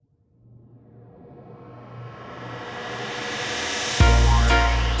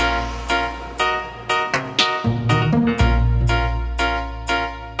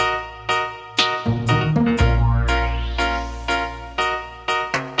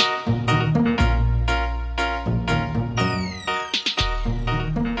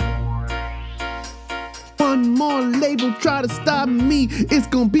try to stop me, it's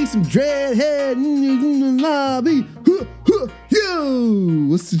gonna be some dreadhead in the lobby.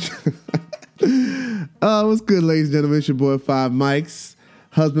 What's good, ladies and gentlemen? It's your boy Five Mics,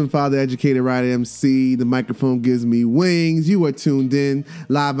 husband, father, educator, writer, MC. The microphone gives me wings. You are tuned in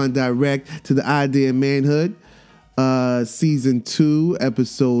live and direct to the Idea Manhood, season 2,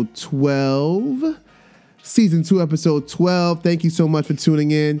 episode 12. Season 2, episode 12. Thank you so much for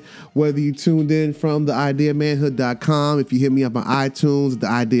tuning in. Whether you tuned in from theideamanhood.com, if you hit me up on iTunes, The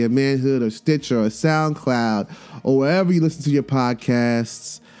Idea Manhood, or Stitcher, or SoundCloud, or wherever you listen to your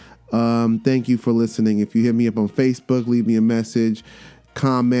podcasts, thank you for listening. If you hit me up on Facebook, leave me a message,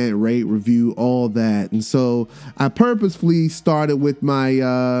 comment, rate, review, all that. And so I purposefully started with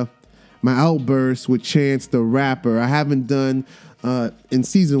my my outburst with Chance the Rapper. I haven't done in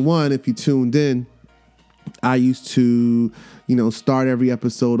season 1, if you tuned in, I used to, start every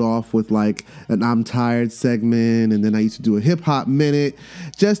episode off with like an I'm tired segment, and then I used to do a hip hop minute,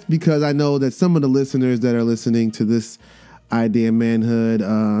 just because I know that some of the listeners that are listening to this Idea Manhood,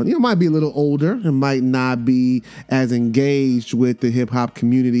 might be a little older and might not be as engaged with the hip hop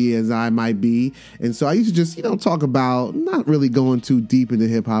community as I might be. And so I used to just, talk about, not really going too deep into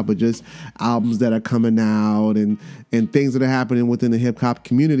hip hop, but just albums that are coming out and things that are happening within the hip hop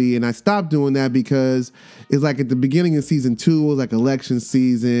community. And I stopped doing that because it's like at the beginning of season 2, it was like election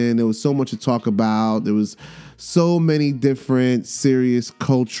season. There was so much to talk about. There was so many different serious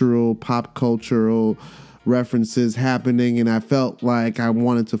pop cultural references happening, and I felt like I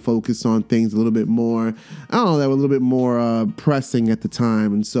wanted to focus on things a little bit more, that were a little bit more pressing at the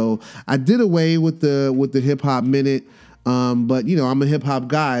time. And so I did away with the hip hop minute, but I'm a hip hop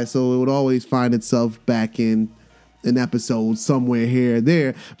guy, so it would always find itself back in an episode somewhere here or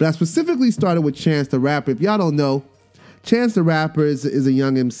there. But I specifically started with Chance the Rapper. If y'all don't know, Chance the Rapper is a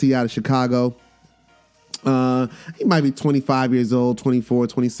young MC out of Chicago. He might be 25 years old, 24,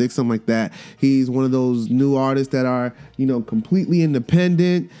 26, something like that. He's one of those new artists that are, completely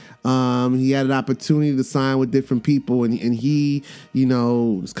independent. He had an opportunity to sign with different people, and he,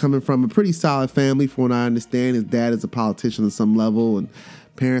 is coming from a pretty solid family, from what I understand. His dad is a politician at some level, and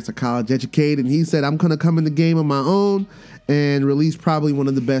parents are college educated. And he said, I'm going to come in the game on my own and release probably one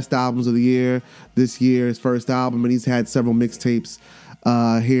of the best albums of the year this year, his first album. And he's had several mixtapes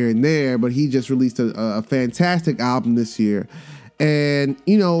here and there, but he just released a fantastic album this year. And,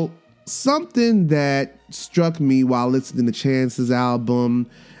 something that struck me while listening to Chance's album,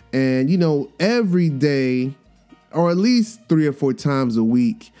 and, every day, or at least 3 or 4 times a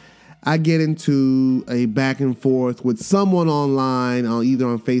week, I get into a back and forth with someone online, either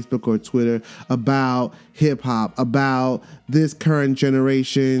on Facebook or Twitter, about hip hop, about this current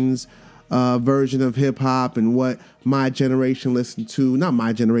generation's version of hip hop and what my generation listened to. Not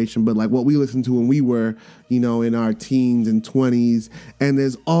my generation, but like what we listened to when we were, in our teens and 20s. And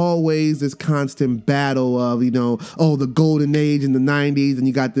there's always this constant battle of, the golden age in the 90s, and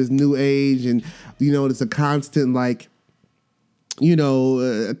you got this new age, and, there's a constant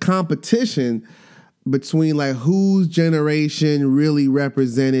competition between like whose generation really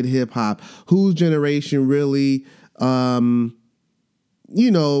represented hip hop, whose generation really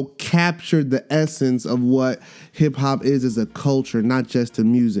captured the essence of what hip hop is as a culture, not just the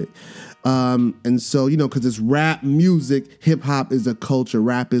music. And so, because it's rap music, hip hop is a culture,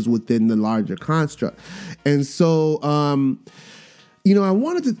 rap is within the larger construct. And so, I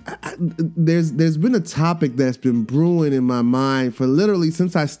wanted to, there's been a topic that's been brewing in my mind for literally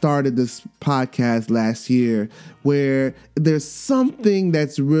since I started this podcast last year, where there's something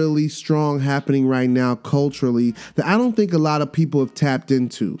that's really strong happening right now culturally that I don't think a lot of people have tapped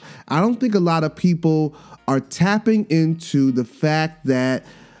into. I don't think a lot of people are tapping into the fact that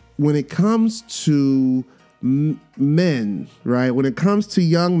when it comes to men, right? When it comes to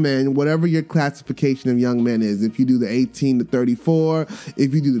young men, whatever your classification of young men is, if you do the 18 to 34,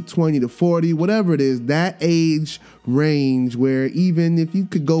 if you do the 20 to 40, whatever it is, that age range where even if you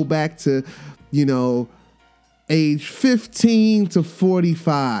could go back to, age 15 to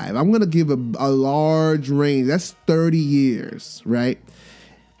 45, I'm going to give a large range. That's 30 years, right?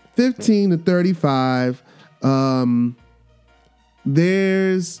 15 to 35,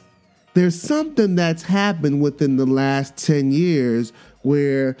 there's something that's happened within the last 10 years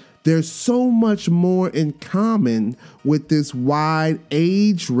where there's so much more in common with this wide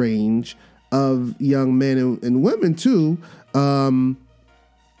age range of young men and women too,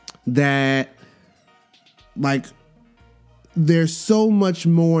 that like there's so much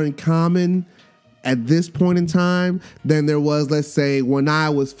more in common at this point in time than there was, let's say, when I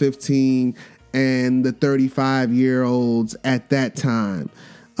was 15 and the 35-year-olds at that time.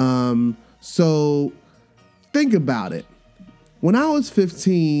 So think about it. when I was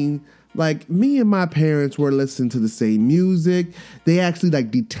 15, like me and my parents were listening to the same music. They actually like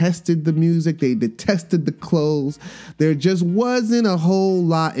detested the music. They detested the clothes. There just wasn't a whole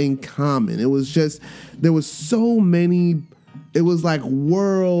lot in common. It was just, there was so many, it was like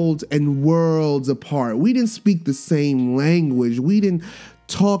worlds and worlds apart. We didn't speak the same language. We didn't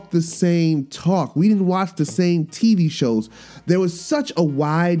talk the same talk. We didn't watch the same TV shows. There was such a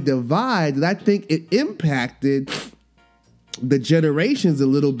wide divide that I think it impacted the generations a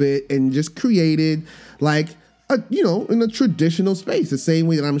little bit and just created like in a traditional space, the same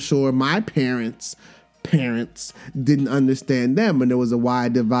way that I'm sure my parents didn't understand them, and there was a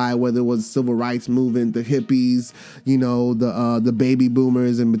wide divide, whether it was the civil rights movement, the hippies, the baby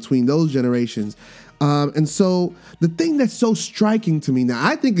boomers, and between those generations. And so the thing that's so striking to me now,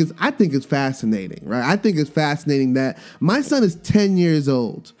 I think it's fascinating, right? I think it's fascinating that my son is 10 years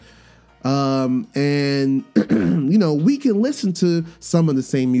old. And we can listen to some of the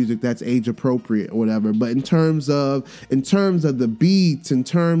same music that's age appropriate or whatever, but in terms of the beats, in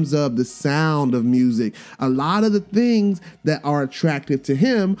terms of the sound of music, a lot of the things that are attractive to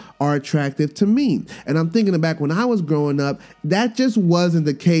him are attractive to me. And I'm thinking back when I was growing up, that just wasn't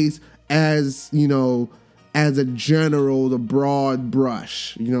the case as a general, the broad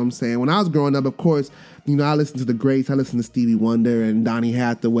brush. You know what I'm saying? When I was growing up, of course, I listened to the greats. I listened to Stevie Wonder and Donny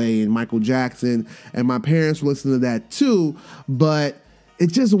Hathaway and Michael Jackson, and my parents were listening to that too, but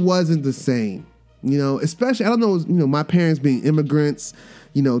it just wasn't the same. Especially, I don't know, my parents being immigrants,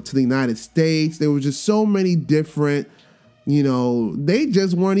 to the United States, there were just so many different, they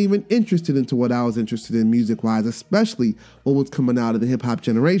just weren't even interested into what I was interested in music-wise, especially what was coming out of the hip-hop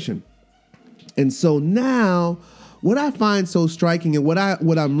generation. And so now, what I find so striking and what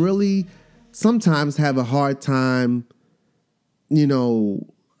I'm really sometimes have a hard time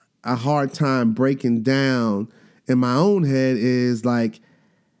breaking down in my own head is like,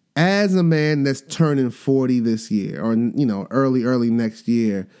 as a man that's turning 40 this year or, early next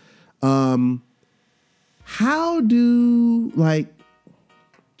year, how do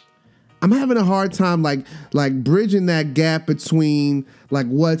I'm having a hard time like bridging that gap between like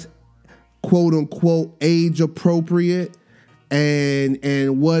what's quote unquote age appropriate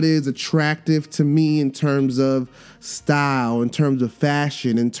and what is attractive to me in terms of style, in terms of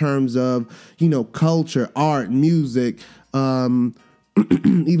fashion, in terms of, culture, art, music,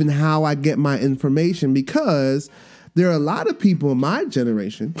 even how I get my information, because there are a lot of people in my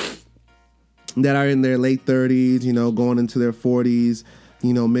generation that are in their late 30s, going into their 40s,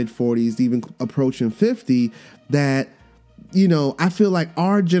 mid 40s, even approaching 50, that I feel like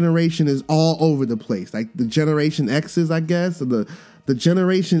our generation is all over the place. Like the Generation X's, I guess, or the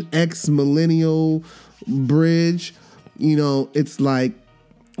Generation X millennial bridge, it's like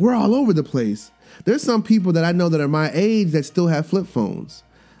we're all over the place. There's some people that I know that are my age that still have flip phones,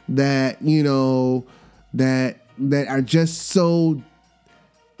 that, that are just so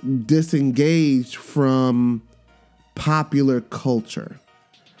disengaged from popular culture,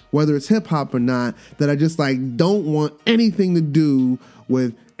 whether it's hip hop or not, that I just like don't want anything to do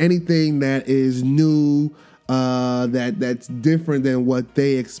with anything that is new, that's different than what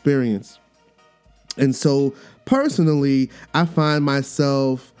they experience. And so personally, I find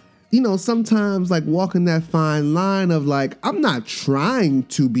myself, sometimes like walking that fine line of like, I'm not trying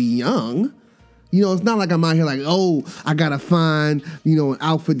to be young. It's not like I'm out here like, oh, I gotta find, an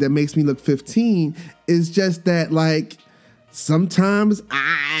outfit that makes me look 15. It's just that like, sometimes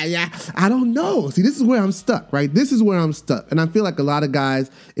I don't know. See, this is where I'm stuck, right? This is where I'm stuck. And I feel like a lot of guys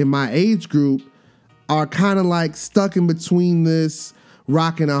in my age group are kind of like stuck in between this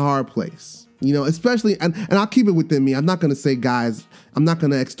rock and a hard place, especially, and I'll keep it within me. I'm not going to say guys, I'm not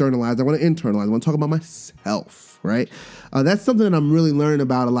going to externalize. I want to internalize. I want to talk about myself, right? That's something that I'm really learning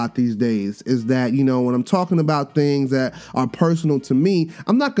about a lot these days, is that, when I'm talking about things that are personal to me,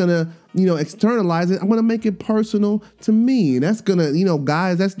 I'm not going to, externalize it. I'm going to make it personal to me. And that's going to,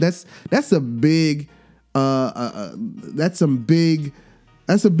 guys, that's a big, that's a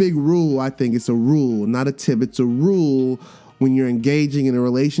big rule. I think it's a rule, not a tip. It's a rule when you're engaging in a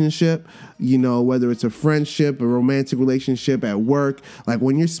relationship, whether it's a friendship, a romantic relationship, at work. Like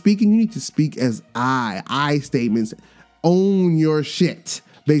when you're speaking, you need to speak as I statements. Own your shit,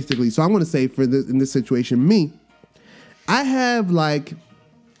 basically. So I'm going to say in this situation, me, I have like,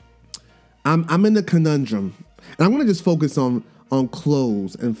 I'm in a conundrum, and I'm going to just focus on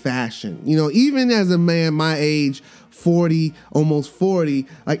clothes and fashion. Even as a man my age, 40, almost 40,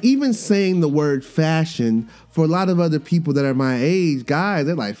 like even saying the word fashion for a lot of other people that are my age, guys,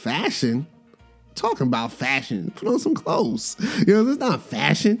 they're like, fashion? Talking about fashion, put on some clothes. It's not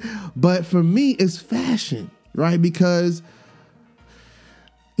fashion, but for me, it's fashion, right? Because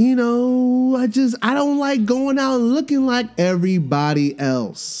I don't like going out looking like everybody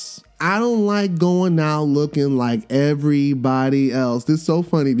else. I don't like going out looking like everybody else. This is so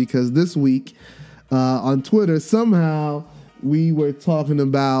funny because this week on Twitter, somehow we were talking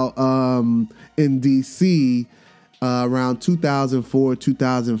about in DC around 2004,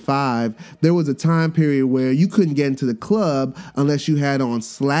 2005, there was a time period where you couldn't get into the club unless you had on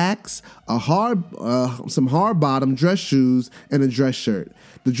slacks, some hard bottom dress shoes, and a dress shirt.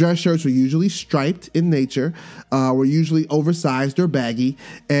 The dress shirts were usually striped in nature, were usually oversized or baggy,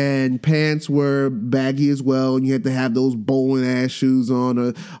 and pants were baggy as well, and you had to have those bowling ass shoes on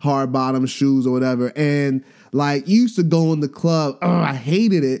or hard bottom shoes or whatever. And like, you used to go in the club. I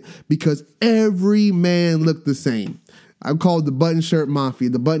hated it because every man looked the same. I call it the button shirt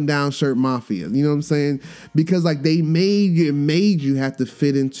mafia, the button down shirt mafia. You know what I'm saying? Because like they made you have to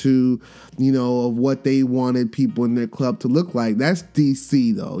fit into, of what they wanted people in their club to look like. That's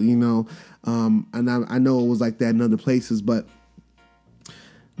DC though, and I know it was like that in other places, but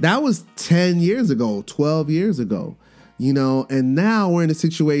that was 10 years ago, 12 years ago. And now we're in a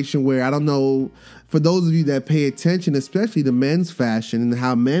situation where, I don't know, for those of you that pay attention, especially to men's fashion and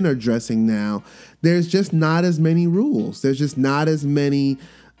how men are dressing now, there's just not as many rules. There's just not as many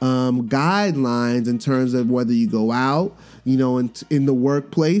guidelines in terms of whether you go out, in the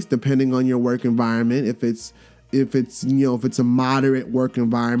workplace, depending on your work environment. If it's a moderate work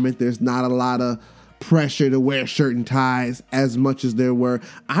environment, there's not a lot of pressure to wear shirt and ties as much as there were.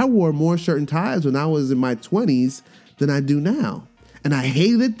 I wore more shirt and ties when I was in my 20s than I do now. And I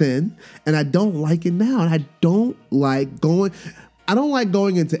hated it then, and I don't like it now. And I don't like going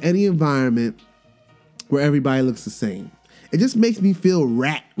into any environment where everybody looks the same. It just makes me feel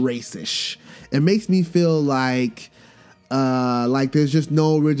rat racish. It makes me feel like there's just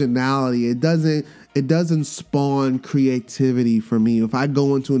no originality. It doesn't spawn creativity for me. If I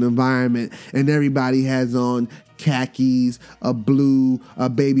go into an environment and everybody has on khakis, a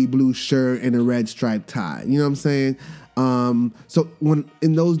baby blue shirt, and a red striped tie. You know what I'm saying? So when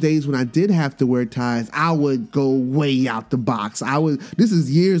in those days when I did have to wear ties, I would go way out the box. This is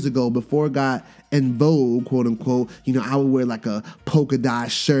years ago before it got in vogue, quote unquote. I would wear like a polka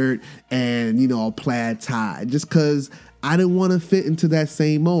dot shirt and, a plaid tie just because I didn't want to fit into that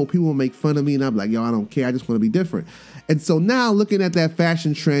same mold. People will make fun of me and I'm like, yo, I don't care. I just want to be different. And so now looking at the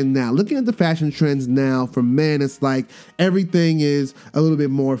fashion trends now for men, it's like everything is a little bit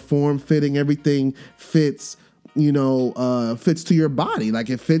more form fitting. Everything fits fits to your body. Like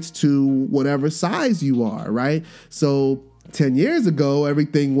it fits to whatever size you are, right? So 10 years ago,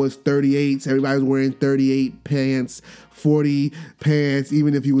 everything was 38s. Everybody was wearing 38 pants, 40 pants,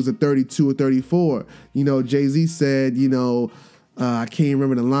 even if he was a 32 or 34. Jay-Z said, I can't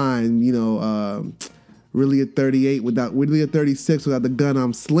remember the line, really a 36 without the gun,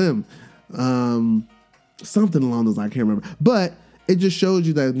 I'm slim. Something along those lines, I can't remember. But it just shows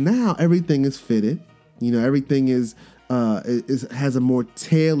you that now everything is fitted. Everything has a more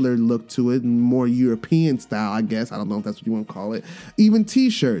tailored look to it and more European style, I guess. I don't know if that's what you want to call it. Even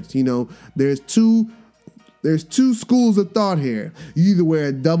t-shirts, there's two schools of thought here. You either wear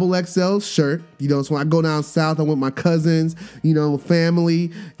a double XL shirt, so when I go down south, I'm with my cousins,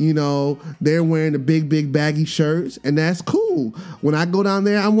 family, they're wearing the big baggy shirts, and that's cool. When I go down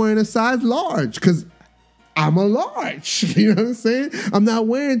there, I'm wearing a size large because I'm a large. You know what I'm saying? I'm not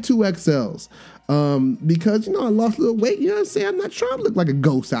wearing 2XLs. Because, I lost a little weight, you know what I'm saying? I'm not trying to look like a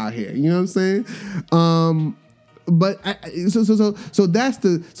ghost out here, you know what I'm saying? So that's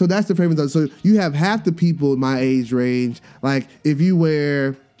the frame of thought. So you have half the people in my age range, like if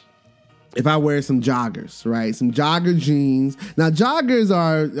I wear some joggers, right? Some jogger jeans. Now joggers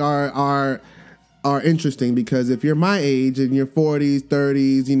are interesting because if you're my age in your 40s,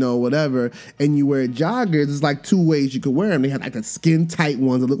 30s, whatever, and you wear joggers, there's like two ways you could wear them. They have like the skin tight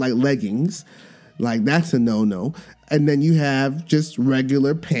ones that look like leggings. Like that's a no-no. And then you have just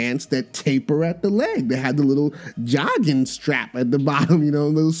regular pants that taper at the leg. They have the little jogging strap at the bottom,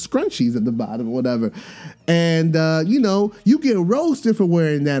 little scrunchies at the bottom or whatever. And, you get roasted for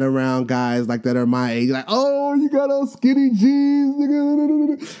wearing that around guys like that are my age. Like, oh, you got those skinny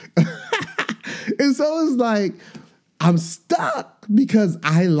jeans. And so it's like, I'm stuck because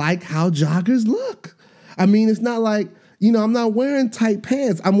I like how joggers look. I mean, it's not like, I'm not wearing tight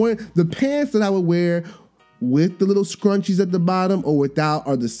pants. I'm wearing the pants that I would wear with the little scrunchies at the bottom or without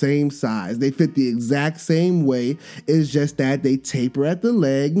are the same size. They fit the exact same way. It's just that they taper at the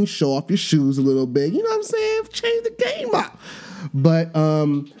leg and show off your shoes a little bit. You know what I'm saying? Change the game up. But,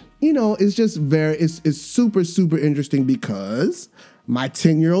 it's just it's super, super interesting because my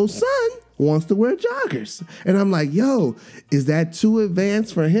 10-year-old son wants to wear joggers. And I'm like, yo, is that too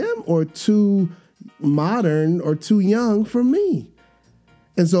advanced for him or too modern or too young for me?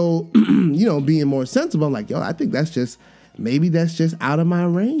 And so, being more sensible, I'm like, yo, I think maybe that's just out of my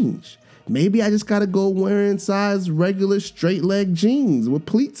range. Maybe I just got to go wearing size regular straight leg jeans with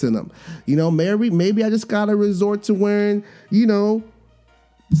pleats in them. Maybe I just got to resort to wearing,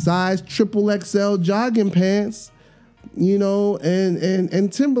 size triple XL jogging pants,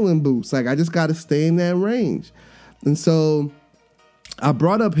 and Timberland boots. Like, I just got to stay in that range. And so I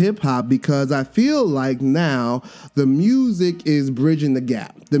brought up hip hop because I feel like now the music is bridging the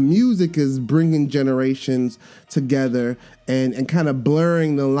gap. The music is bringing generations together and kind of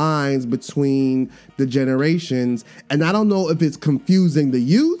blurring the lines between the generations. And I don't know if it's confusing the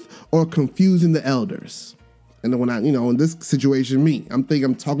youth or confusing the elders. And then when in this situation,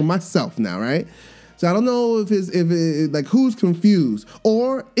 I'm talking myself now, right? So I don't know if it like who's confused,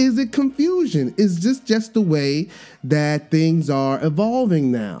 or is it confusion? Is this just the way that things are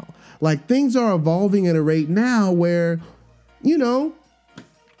evolving now? Like, things are evolving at a rate now where,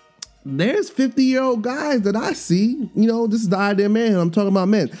 there's 50-year-old guys that I see, this is the idea of manhood. I'm talking about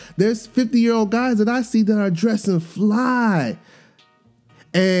men. There's 50-year-old guys that I see that are dressing fly.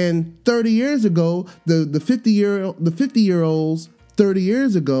 And 30 years ago, the 50-year-olds 30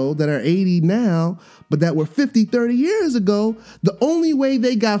 years ago that are 80 now, but that were 50, 30 years ago, the only way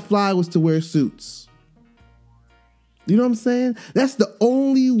they got fly was to wear suits. You know what I'm saying? That's the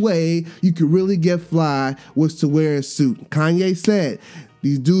only way you could really get fly was to wear a suit. Kanye said,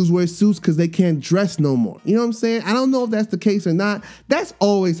 these dudes wear suits because they can't dress no more. You know what I'm saying? I don't know if that's the case or not. That's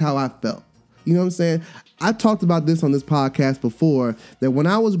always how I felt. You know what I'm saying? I talked about this on this podcast before, that when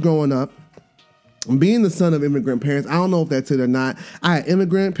I was growing up, being the son of immigrant parents, I don't know if that's it or not. I had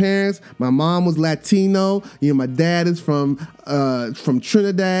immigrant parents. My mom was Latino. My dad is from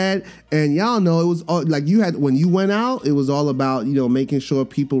Trinidad, and y'all know it was all, like, when you went out, it was all about making sure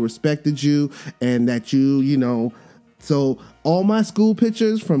people respected you and that you. So all my school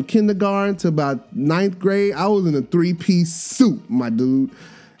pictures from kindergarten to about 9th grade, I was in a 3-piece suit, my dude.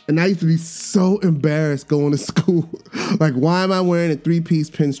 And I used to be so embarrassed going to school. Like, why am I wearing a 3-piece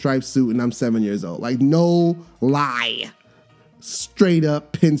pinstripe suit and I'm 7 years old? Like, no lie. Straight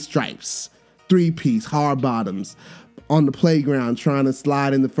up pinstripes. 3-piece, hard bottoms. On the playground trying to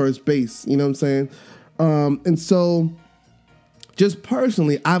slide into first base. You know what I'm saying? And so, just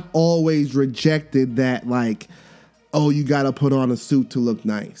personally, I've always rejected that, like, oh, you got to put on a suit to look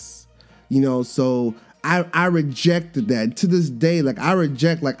nice. So I rejected that. To this day,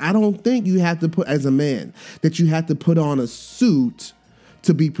 I don't think you have to put, as a man, that you have to put on a suit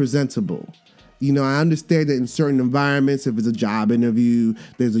to be presentable. I understand that in certain environments, if it's a job interview,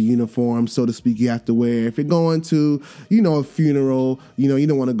 there's a uniform, so to speak, you have to wear. If you're going to, a funeral, you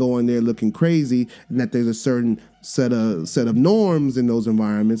don't want to go in there looking crazy, and that there's a certain set of norms in those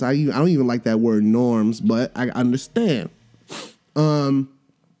environments. I don't even like that word norms, but I understand.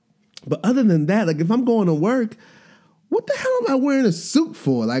 But other than that, like, if I'm going to work, what the hell am I wearing a suit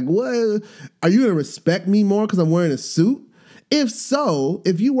for? Like, what? Are you going to respect me more because I'm wearing a suit? If so,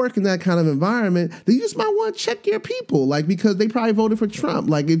 if you work in that kind of environment, then you just might want to check your people, like, because they probably voted for Trump.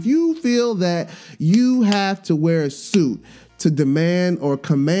 Like, if you feel that you have to wear a suit to demand or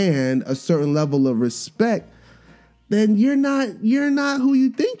command a certain level of respect, then you're not who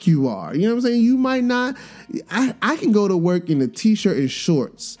you think you are. You know what I'm saying? You might not. I can go to work in a t-shirt and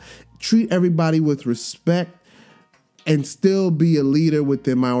shorts, treat everybody with respect, and still be a leader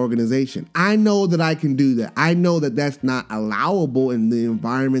within my organization. I know that I can do that. I know that that's not allowable in the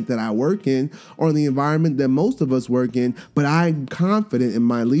environment that I work in or in the environment that most of us work in, but I'm confident in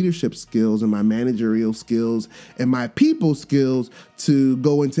my leadership skills and my managerial skills and my people skills to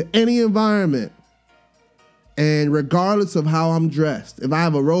go into any environment. And regardless of how I'm dressed, if I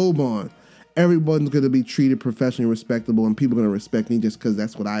have a robe on, everyone's going to be treated professionally, respectable, and people are going to respect me just because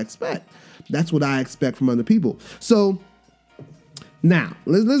that's what I expect. That's what I expect from other people. So now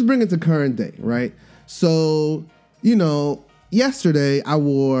let's bring it to current day, right? So, yesterday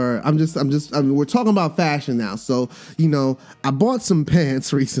we're talking about fashion now. So, I bought some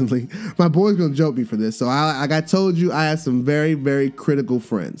pants recently. My boy's going to joke me for this. So like I told you, I have some very, very critical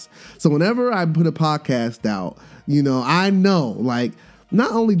friends. So whenever I put a podcast out, I know, like,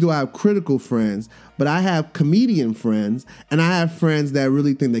 not only do I have critical friends, but I have comedian friends and I have friends that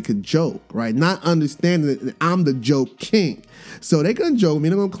really think they could joke, right? Not understanding that I'm the joke king. So they gonna joke me,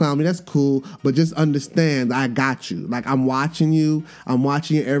 they're gonna clown me, that's cool, but just understand I got you. Like I'm watching your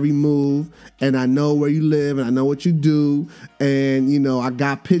every move, and I know where you live, and I know what you do, and I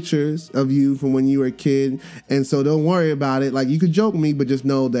got pictures of you from when you were a kid, and so don't worry about it. Like you could joke me, but just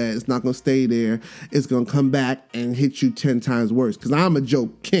know that it's not gonna stay there. It's gonna come back and hit you 10 times worse, because I'm a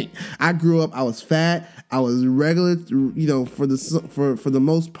joke king. I grew up, I was fat, I was regular, for the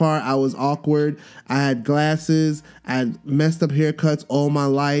most part, I was awkward. I had glasses, I had messed up haircuts all my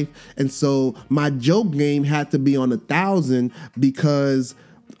life, and so my joke game had to be on 1,000 because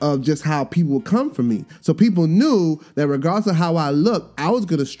of just how people would come for me. So people knew that regardless of how I looked, I was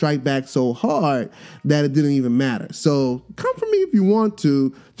gonna strike back so hard that it didn't even matter. So come for me if you want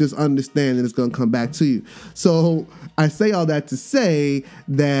to, just understand that it's gonna come back to you. So I say all that to say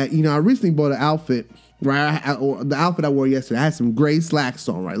that, I recently bought an outfit, right? The outfit I wore yesterday, I had some gray slacks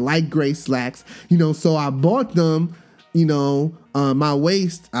on, right? Light gray slacks, so I bought them, my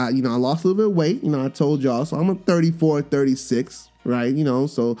waist, I lost a little bit of weight, I told y'all, so I'm a 34, 36, right?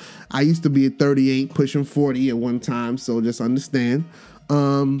 So I used to be at 38, pushing 40 at one time, so just understand.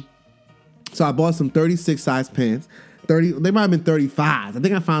 So I bought some 36 size pants. They might have been 35. I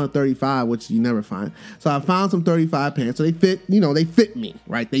think I found a 35, which you never find. So I found some 35 pants. So they fit, they fit me,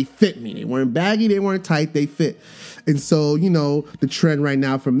 right? They fit me. They weren't baggy, they weren't tight, they fit. And so, the trend right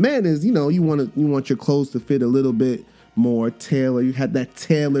now for men is, you want your clothes to fit a little bit more tailored. You had that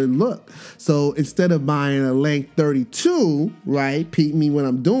tailored look. So instead of buying a length 32, right? Peep me what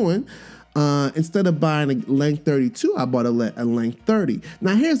I'm doing. Instead of buying a length 32, I bought a length 30.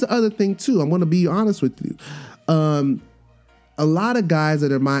 Now here's the other thing too. I'm going to be honest with you. A lot of guys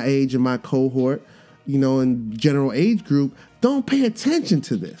that are my age and my cohort, in general age group, don't pay attention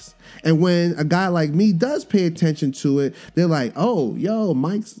to this. And when a guy like me does pay attention to it, they're like, oh, yo,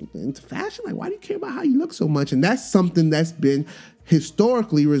 Mike's into fashion? Like, why do you care about how you look so much? And that's something that's been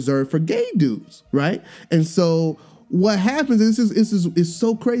historically reserved for gay dudes, right? And so what happens is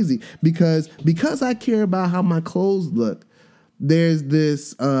so crazy because I care about how my clothes look. There's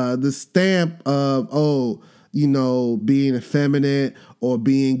this the stamp of being effeminate or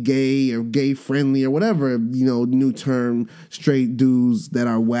being gay or gay friendly or whatever new term straight dudes that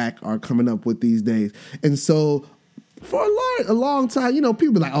are whack are coming up with these days. And so for a long time,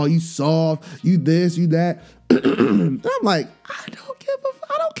 people be like, oh, you soft, you this, you that. I'm like, I don't care.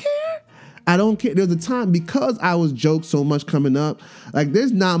 I don't care. There's a time, because I was joked so much coming up, like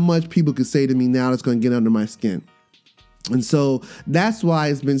there's not much people could say to me now that's going to get under my skin. And that's why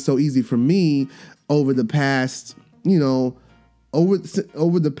it's been so easy for me over the past,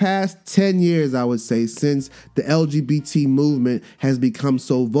 over the past 10 years, I would say, since the LGBT movement has become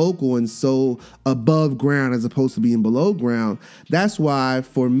so vocal and so above ground as opposed to being below ground. That's why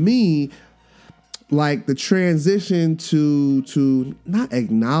for me, like the transition to not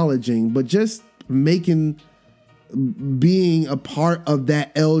acknowledging, but just being a part of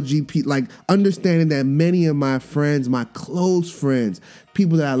that LGBT, like understanding that many of my friends, my close friends,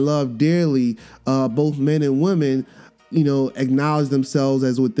 people that I love dearly, both men and women, acknowledge themselves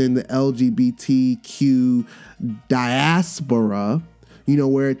as within the LGBTQ diaspora,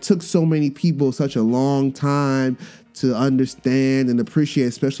 where it took so many people such a long time to understand and appreciate,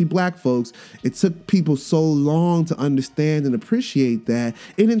 especially black folks. It took people so long to understand and appreciate that.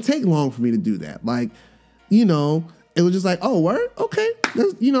 It didn't take long for me to do that. Like, it was just like, oh, word? Okay.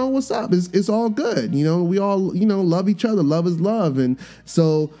 What's up? It's all good. We all, love each other. Love is love. And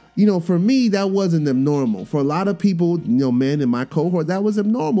so, for me, that wasn't abnormal. For a lot of people, men in my cohort, that was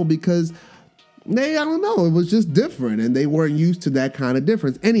abnormal because I don't know, it was just different and they weren't used to that kind of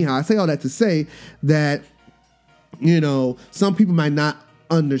difference. Anyhow, I say all that to say that, some people might not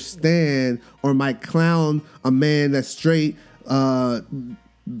understand or might clown a man that's straight,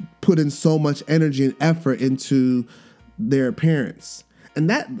 put in so much energy and effort into their appearance. And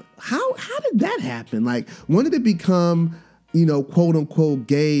that, how did that happen? Like, when did it become, quote unquote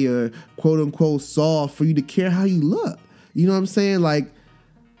gay or quote unquote soft for you to care how you look? You know what I'm saying? Like,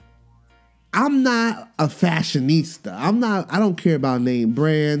 I'm not a fashionista. I don't care about name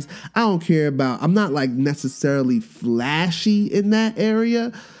brands. I'm not like necessarily flashy in that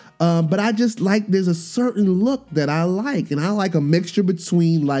area. But I just like, there's a certain look that I like. And I like a mixture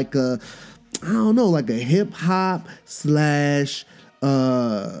between like a hip hop /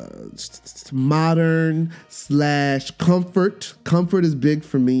 modern / comfort. Comfort is big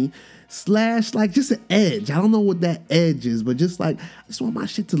for me. / like just an edge. I don't know what that edge is, but just like, I just want my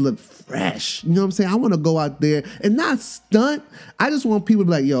shit to look fresh. You know what I'm saying? I want to go out there and not stunt. I just want people to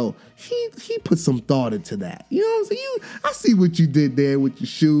be like, yo, he put some thought into that. You know what I'm saying? I see what you did there with your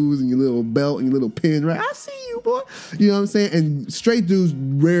shoes and your little belt and your little pin, right? I see you, boy. You know what I'm saying? And straight dudes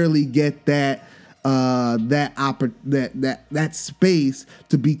rarely get that space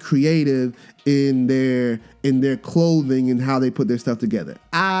to be creative in their clothing and how they put their stuff together.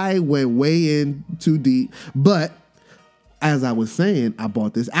 I went way in too deep, but as I was saying, I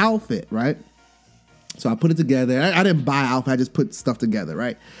bought this outfit, right? So I put it together. I didn't buy an outfit, I just put stuff together,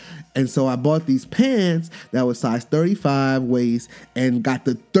 right? And so I bought these pants that was size 35 waist and got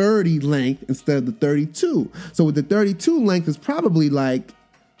the 30 length instead of the 32. So with the 32 length, it's probably like,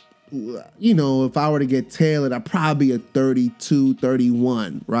 you know, if I were to get tailored, I'd probably be a 32,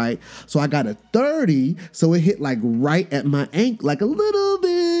 31, right? So I got a 30, so it hit like right at my ankle, like a little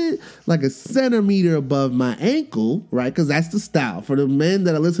bit, like a centimeter above my ankle, right? Because that's the style. For the men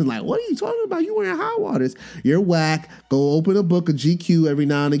that are listening, like, what are you talking about? You wearing high waters. You're whack. Go open a book of GQ every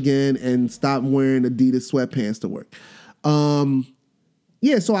now and again and stop wearing Adidas sweatpants to work.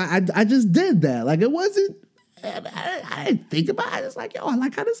 Yeah, so I just did that. Like, it wasn't, I didn't think about it. It's like, yo, I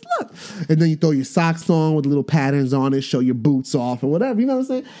like how this looks. And then you throw your socks on with little patterns on it, show your boots off or whatever. You know what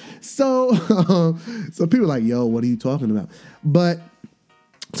I'm saying? So, so people are like, yo, what are you talking about? But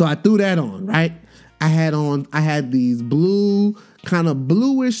so I threw that on, right? I had these blue, kind of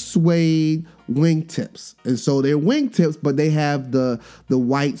bluish suede wingtips. And so they're wingtips, but they have the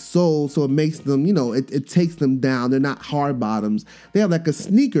white sole, so it makes them, you know, it takes them down. They're not hard bottoms. They have like a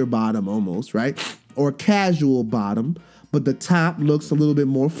sneaker bottom almost, right? Or a casual bottom, but the top looks a little bit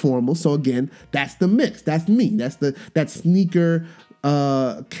more formal. So again, that's the mix. That's me. That's that sneaker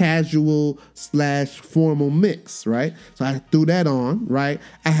casual / formal mix, right? So I threw that on, right?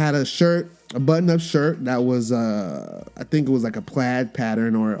 I had a shirt, a button-up shirt that was I think it was like a plaid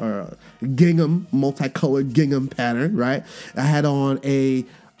pattern or a gingham, multicolored gingham pattern, right? I had on a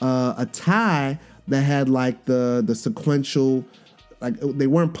tie that had like the sequential, like they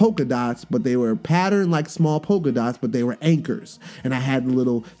weren't polka dots, but they were patterned like small polka dots, but they were anchors. And I had the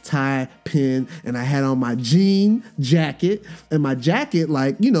little tie pin, and I had on my jean jacket. And my jacket,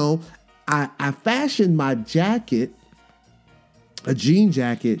 like, you know, I fashioned my jacket, a jean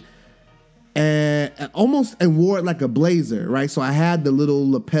jacket, and wore it like a blazer, right? So I had the little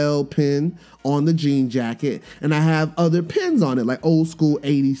lapel pin on the jean jacket, and I have other pins on it, like old school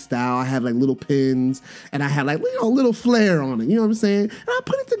 80s style. I had like little pins, and I had like, you know, a little flair on it. You know what I'm saying? And I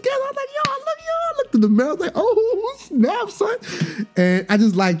put it together. I was like, yo, I looked in the mirror. I was like, oh, snap, son. And I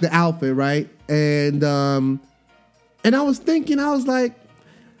just liked the outfit, right? And I was thinking, I was like,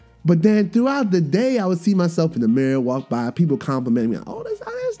 but then throughout the day, I would see myself in the mirror, walk by, people complimenting me. Oh, that's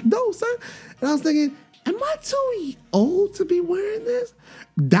dope, son. And I was thinking, am I too old to be wearing this?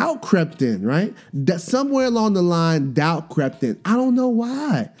 Doubt crept in, right? Somewhere along the line, doubt crept in. I don't know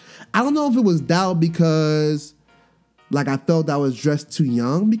why. I don't know if it was doubt because, like, I felt I was dressed too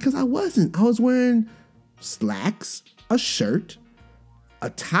young, because I wasn't. I was wearing slacks, a shirt, a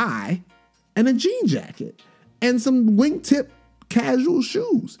tie, and a jean jacket, and some wingtip casual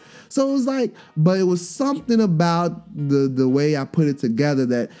shoes. So it was like, but it was something about the way I put it together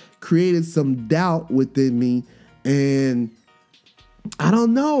that created some doubt within me. And I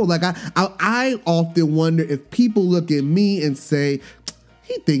don't know, like I often wonder if people look at me and say,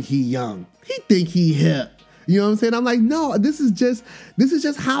 he think he young, he think he hip. You know what I'm saying? I'm like, no, this is just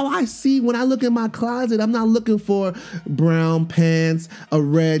how I see when I look in my closet. I'm not looking for brown pants, a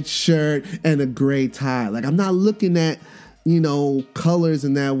red shirt, and a gray tie. Like, I'm not looking at, you know, colors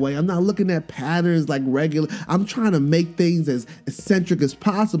in that way. I'm not looking at patterns like regular. I'm trying to make things as eccentric as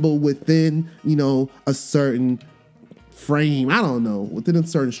possible within, you know, a certain frame. I don't know, within a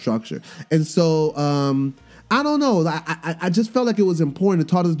certain structure. And so, I don't know. I just felt like it was important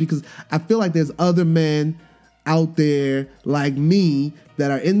to talk this because I feel like there's other men out there like me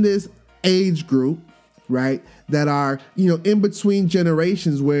that are in this age group, right? That are, you know, in between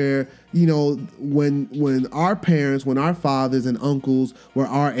generations where, you know, when our parents, when our fathers and uncles were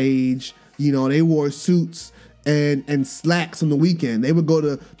our age, you know, they wore suits and slacks on the weekend. They would go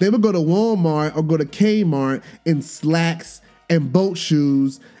to Walmart or go to Kmart in slacks and boat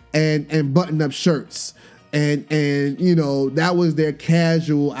shoes and button-up shirts. And you know, that was their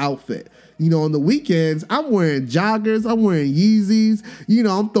casual outfit. You know, on the weekends, I'm wearing joggers, I'm wearing Yeezys, you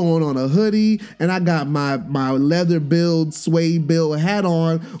know, I'm throwing on a hoodie, and I got my leather build, suede build hat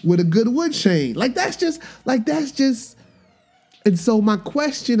on with a good wood chain. Like, that's just And so my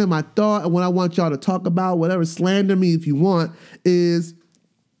question and my thought and what I want y'all to talk about, whatever, slander me if you want, is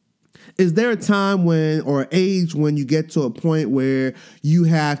there a time when, or age when you get to a point where you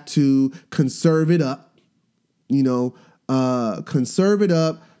have to conserve it up, conserve it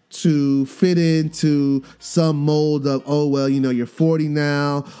up to fit into some mold of, oh, well, you're 40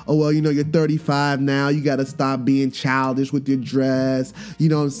 now. Oh, well, you're 35 now. You got to stop being childish with your dress. You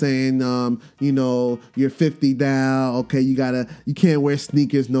know what I'm saying? You're 50 now. Okay, you can't wear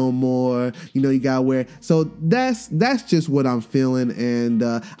sneakers no more. You got to wear. So that's just what I'm feeling. And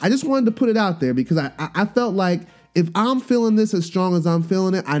I just wanted to put it out there because I felt like, if I'm feeling this as strong as I'm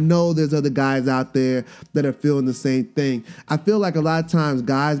feeling it, I know there's other guys out there that are feeling the same thing. I feel like a lot of times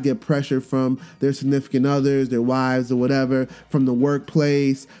guys get pressure from their significant others, their wives or whatever, from the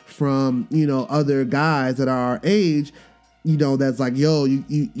workplace, from, other guys that are our age, that's like, yo,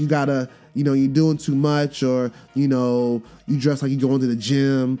 you gotta, you're doing too much, or, you dress like you're going to the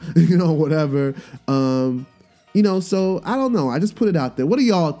gym, whatever. So I don't know. I just put it out there. What do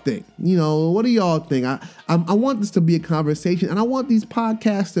y'all think? What do y'all think? I want this to be a conversation, and I want these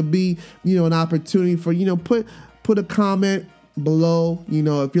podcasts to be, an opportunity for, put a comment below.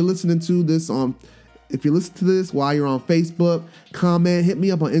 If you're listening to this while you're on Facebook, comment, hit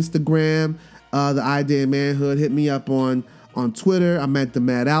me up on Instagram, the Idea Manhood. Hit me up on Twitter. I'm at the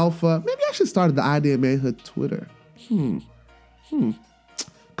Mad Alpha. Maybe I should start the Idea Manhood Twitter.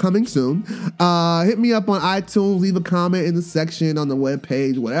 Coming soon. Hit me up on iTunes. Leave a comment in the section on the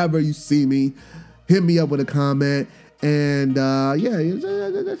webpage. Wherever you see me, hit me up with a comment. And I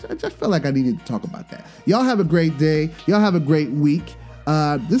just felt like I needed to talk about that. Y'all have a great day. Y'all have a great week.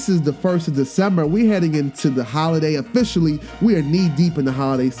 This is the 1st of December. We're heading into the holiday. Officially, we are knee deep in the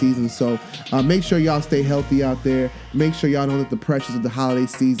holiday season. So make sure y'all stay healthy out there. Make sure y'all don't let the pressures of the holiday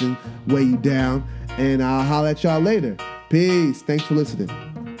season weigh you down. And I'll holler at y'all later. Peace. Thanks for listening.